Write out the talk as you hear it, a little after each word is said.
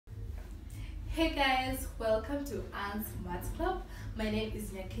Hey guys, welcome to Anne's Math Club. My name is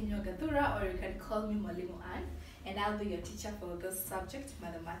Nyakinyo Gadura, or you can call me Mwalimu Anne, and I'll be your teacher for this subject,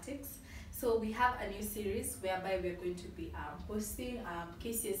 mathematics. So we have a new series whereby we're going to be posting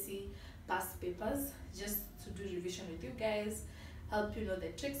Kcse past papers just to do revision with you guys, help you know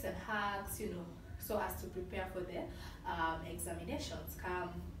the tricks and hacks, so as to prepare for the examinations come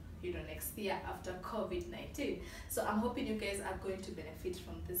next year after COVID-19. So I'm hoping you guys are going to benefit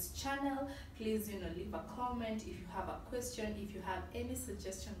from this channel. Please leave a comment if you have a question, if you have any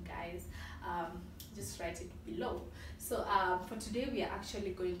suggestion, guys. Just write it below. So for today we are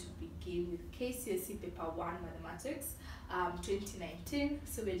actually going to begin with Kcse paper 1 mathematics 2019.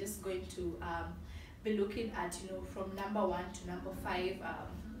 So we're just going to be looking at from number 1 to number 5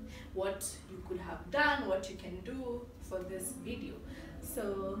 what you could have done, what you can do for this video.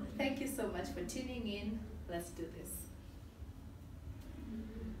 So thank you so much for tuning in. Let's do this.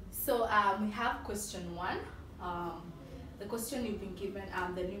 So we have question 1. The question you've been given,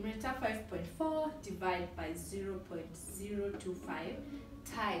 the numerator 5.4 divided by 0.025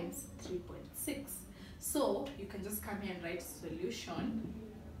 times 3.6. So you can just come here and write solution.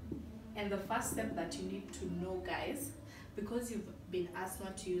 And the first step that you need to know, guys, because you've been asked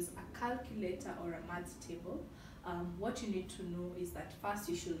not to use a calculator or a math table, what you need to know is that first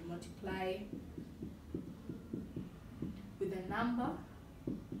you should multiply with the number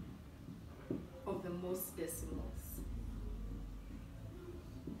of the most decimals.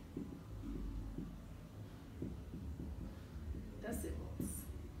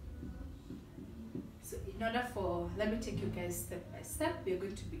 So in order for, let me take you guys step by step. We're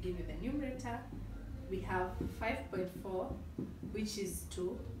going to begin with the numerator. We have 5.4, which is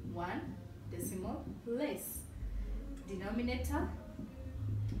to 1 decimal place. Denominator,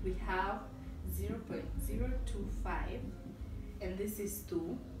 we have 0.025, and this is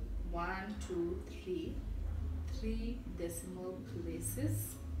to 1, 2, 3 decimal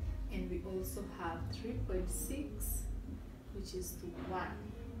places, and we also have 3.6, which is to 1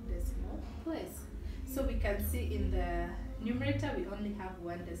 decimal place. So we can see in the numerator we only have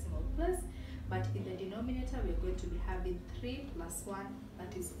 1 decimal place, but in the denominator we're going to be having 3 plus 1,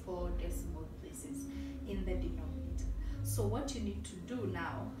 that is 4 decimal places in the denominator. So what you need to do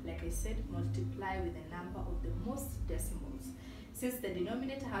now, like I said, multiply with the number of the most decimals. Since the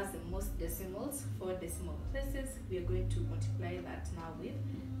denominator has the most decimals, 4 decimal places, we are going to multiply that now with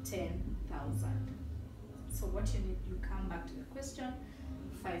 10,000. So what you need, you come back to the question,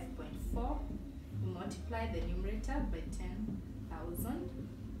 5.4, you multiply the numerator by 10,000,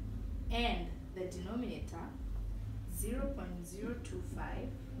 and the denominator 0.025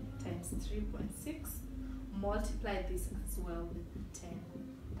 times 3.6, multiply this as well with 10,000.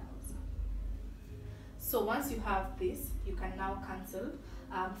 So once you have this, you can now cancel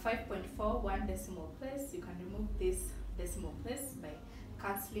 5.4, 1 decimal place. You can remove this decimal place by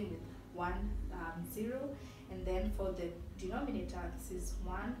cancelling with 1 0, and then for the denominator, this is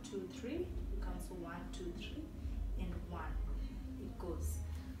 1, 2, 3. You cancel 1, 2, 3, and 1. It goes.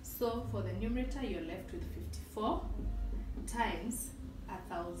 So for the numerator, you're left with 54 times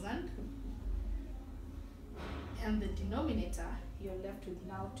 1,000. And the denominator, you're left with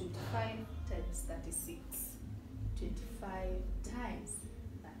now 25 times 36. 25 times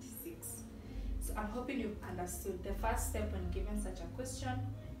 36. So I'm hoping you understood. The first step when given such a question,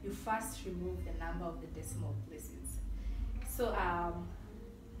 you first remove the number of the decimal places. So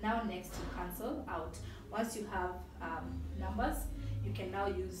now next you cancel out. Once you have numbers, you can now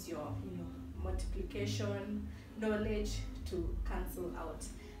use your multiplication knowledge to cancel out.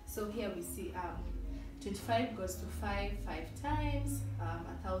 So here we see 25 goes to 5 times,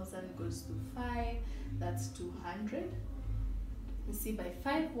 1,000 goes to 5, that's 200. You see by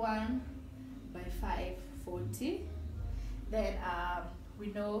 5 1, by 5 40. Then we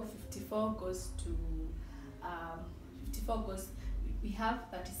know 54 goes to, we have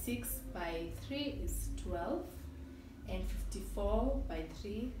 36 by 3 is 12, and 54 by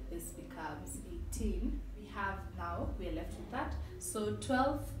 3, this becomes 18. We have now, we are left with that. So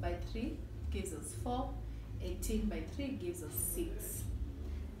 12 by 3 gives us 4, 18 by 3 gives us 6.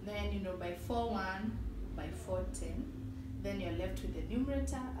 Then by 4 1, by 4 10. Then you're left with the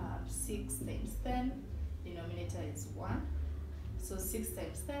numerator 6 times 10. Denominator is 1. So 6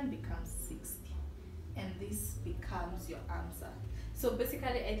 times 10 becomes 60. And this becomes your answer. So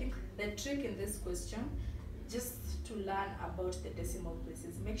basically, I think the trick in this question, just to learn about the decimal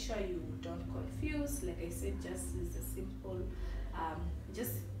places, make sure you don't confuse. Like I said, just use a simple,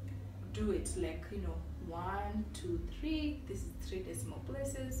 just do it like 1 2 3. This is 3 decimal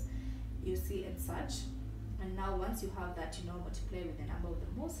places, you see, and such. And now once you have that, multiply with the number of the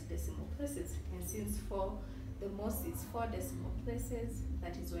most decimal places. places, and since the most is 4 decimal places,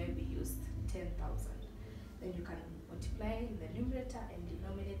 that is why we used 10,000. Then you can multiply in the numerator and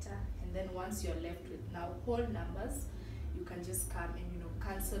denominator, and then once you're left with now whole numbers, you can just come and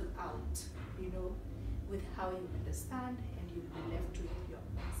cancel out with how you understand, and you'll be left with your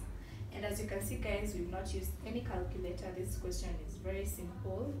answer. And as you can see, guys, we've not used any calculator. This question is very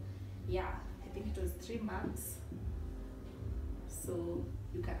simple. Yeah, I think it was 3 marks, so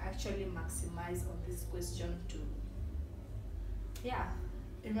you can actually maximize on this question too. Yeah,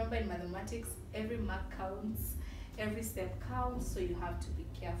 remember, in mathematics, every mark counts, every step counts, so you have to be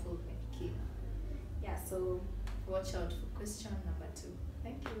careful and keen. Yeah, so watch out for question number 2.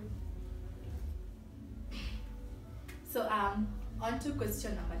 Thank you. So on to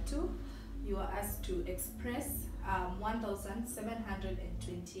question number 2. You are asked to express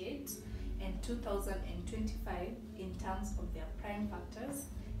 1,728 and 2,025 in terms of their prime factors,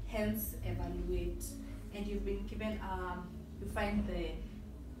 hence evaluate. And you've been given, you find the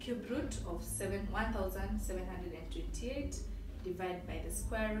cube root of 1,728 divided by the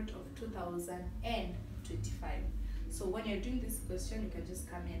square root of 2,025. So when you're doing this question, you can just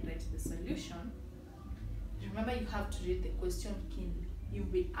come and write the solution. Remember, you have to read the question keenly.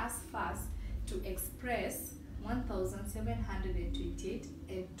 You've been asked first to express 1,728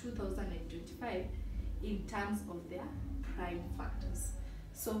 and 2,025 in terms of their prime factors.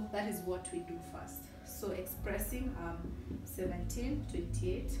 So that is what we do first. So expressing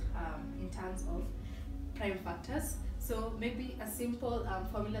 1728 in terms of prime factors. So maybe a simple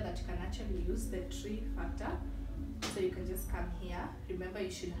formula that you can actually use, the tree factor. So you can just come here. Remember,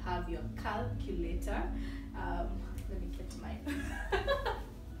 you should have your calculator. Let me get mine.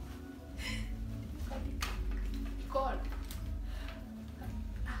 God.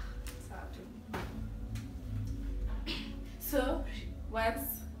 So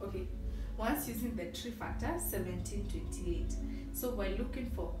once using the tree factor 1728. So while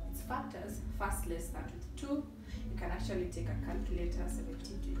looking for its factors, first let's start with 2. You can actually take a calculator.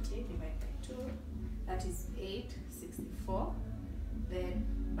 1728 divided by 2, that is 864. Then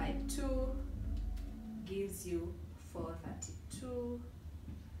by 2 gives you 432.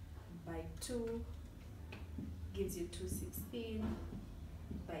 By 2 gives you 216.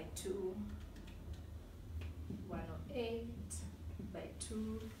 By 2, 108. By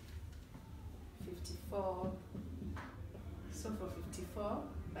 2, 54. So for 54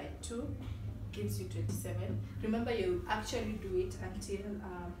 by 2 gives you 27. Remember, you actually do it until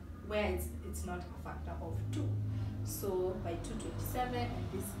where it's not a factor of 2. So by 2, 27,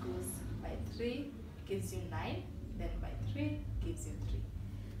 and this goes by 3 gives you 9. Then by 3 gives you 3.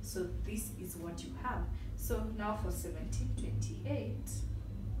 So this is what you have. So now for 1728,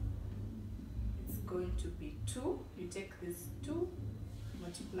 it's going to be 2. You take this 2,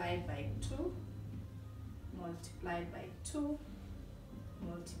 multiply by 2, multiply by 2,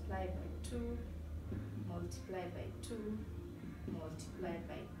 multiply by 2, multiply by 2, multiply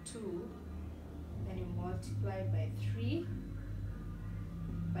by 2, then you multiply by 3,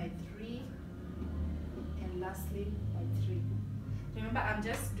 and lastly by 3. Remember, I'm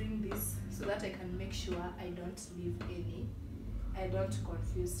just doing this so that I can make sure I don't leave any, I don't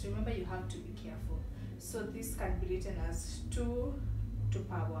confuse. Remember, you have to be careful. So this can be written as 2 to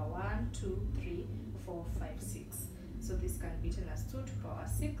power 1, 2, 3, 4, 5, 6. So this can be written as 2 to power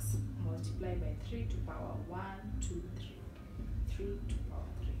 6 multiplied by 3 to power 1, 2, 3. 3 to power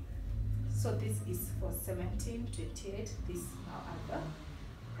 3. So this is for 1728. This now under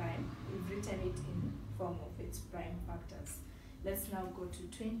prime. We've written it in form of its prime factors. Let's now go to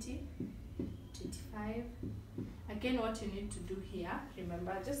 20, 25. Again, what you need to do here,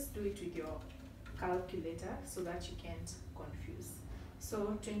 remember, just do it with your calculator so that you can't confuse.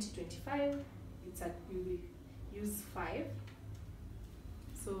 So 2025, you will use 5.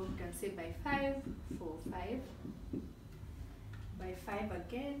 So you can say by 5, 4, 5. By 5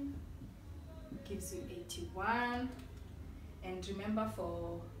 again gives you 81. And remember,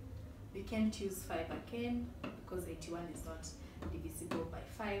 we can't use 5 again because 81 is not divisible by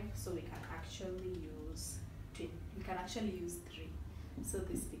 5. So we can actually use 3. So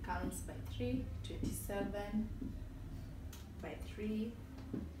this becomes by 3, 27, by 3,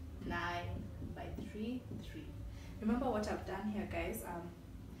 9, by 3, 3. Remember what I've done here, guys.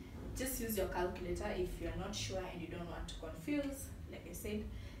 Just use your calculator if you're not sure and you don't want to confuse. Like I said,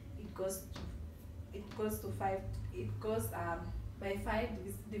 it goes to 5. It goes by 5,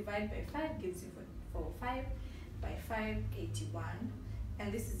 divide by 5 gives you 5. By 5, 81.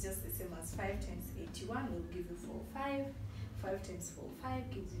 And this is just the same as 5 times 81 will give you 5. 5 times 5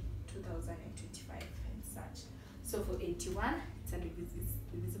 gives you 2025 and such. So for 81, it's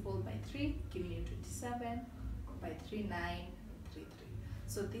divisible by 3, giving you 27, by 3, 9, 3, 3.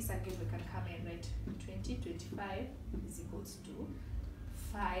 So this again we can come and write 20, 25 is equals to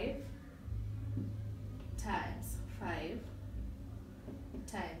 5 times 5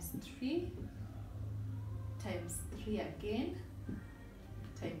 times 3 times 3 again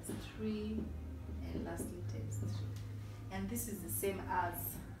times 3 and lastly times 3. And this is the same as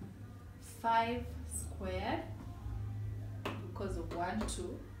 5 squared because of 1,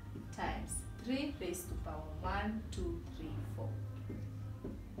 2 times 3 raised to power 1, 2, 3, 4.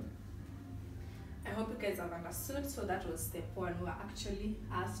 I hope you guys have understood. So that was step 1. We were actually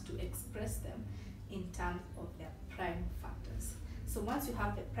asked to express them in terms of their prime factors. So once you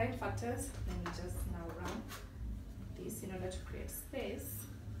have the prime factors, let me just now run this in order to create space.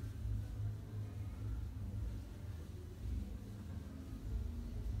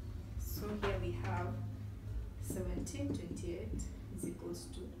 So here we have 1728 is equals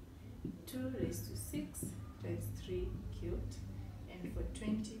to 2 raised to 6 times 3 cubed, and for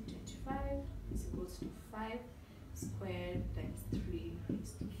 2025 is equals to 5 squared times 3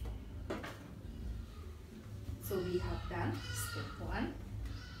 raised to 4. So we have done step 1.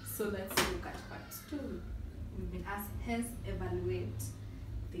 So let's look at part 2. We've been asked, hence evaluate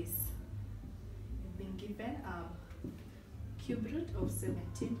this. We've been given cube root of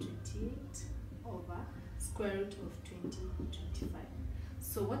 1728 over square root of 2025.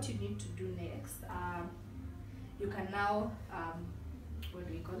 So what you need to do next, you can now, what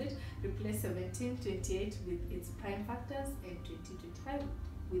do we call it? Replace 1728 with its prime factors and 2025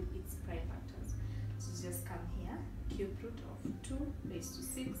 with its prime factors. So just come here, cube root of 2 raised to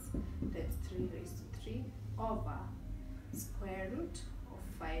 6 times 3 raised to 3 over square root of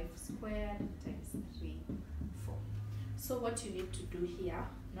 5 squared times 3, 4. So what you need to do here,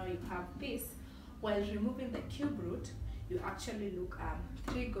 now you have this, while removing the cube root, you actually look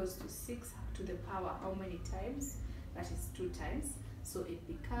 3 goes to 6 to the power how many times? That is 2 times. So it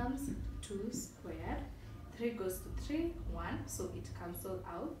becomes 2 squared. 3 goes to 3, 1, so it cancels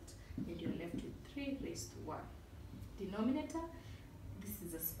out, and you're left with 3 raised to 1. Denominator, this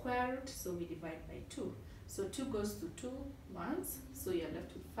is a square root, so we divide by 2. So 2 goes to 2 once, so you're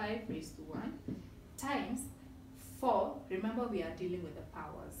left with 5 raised to 1, times 4, remember we are dealing with the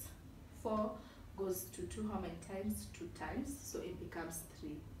powers. 4 goes to 2 how many times? 2 times, so it becomes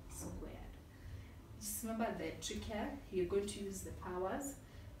 3 squared. Just remember the trick here, you're going to use the powers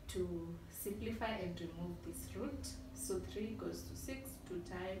to simplify and remove this root. So 3 goes to 6 2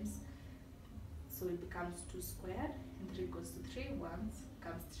 times, so it becomes 2 squared, and 3 goes to 3 once,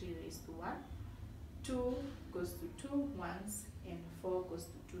 becomes 3 raised to 1. 2 goes to 2 once, and 4 goes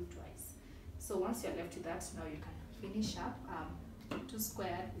to 2 twice. So once you're left with that, now you can finish up. 2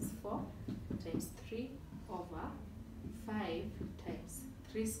 squared is 4 times 3 over 5 times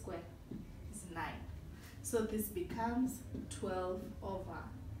 3 squared is 9. So this becomes 12 over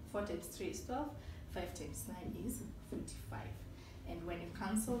 4 times 3 is 12, 5 times 9 is 45. And when you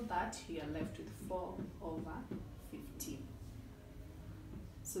cancel that, you are left with 4 over 15.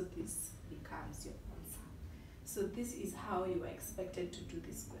 So this becomes your answer. So this is how you are expected to do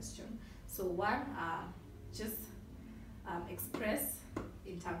this question. So one, just express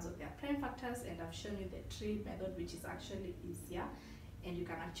in terms of their prime factors, and I've shown you the tree method, which is actually easier and you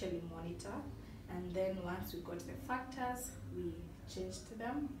can actually monitor. And then once we got the factors, we changed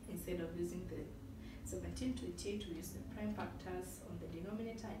them. Instead of using the 1728, we use the prime factors on the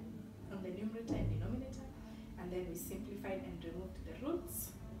denominator and on the numerator and denominator, and then we simplified and removed the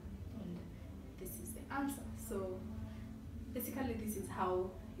roots, and this is the answer. So basically this is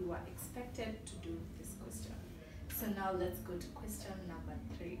how you are expected to do this question. So now let's go to question number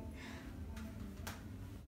 3.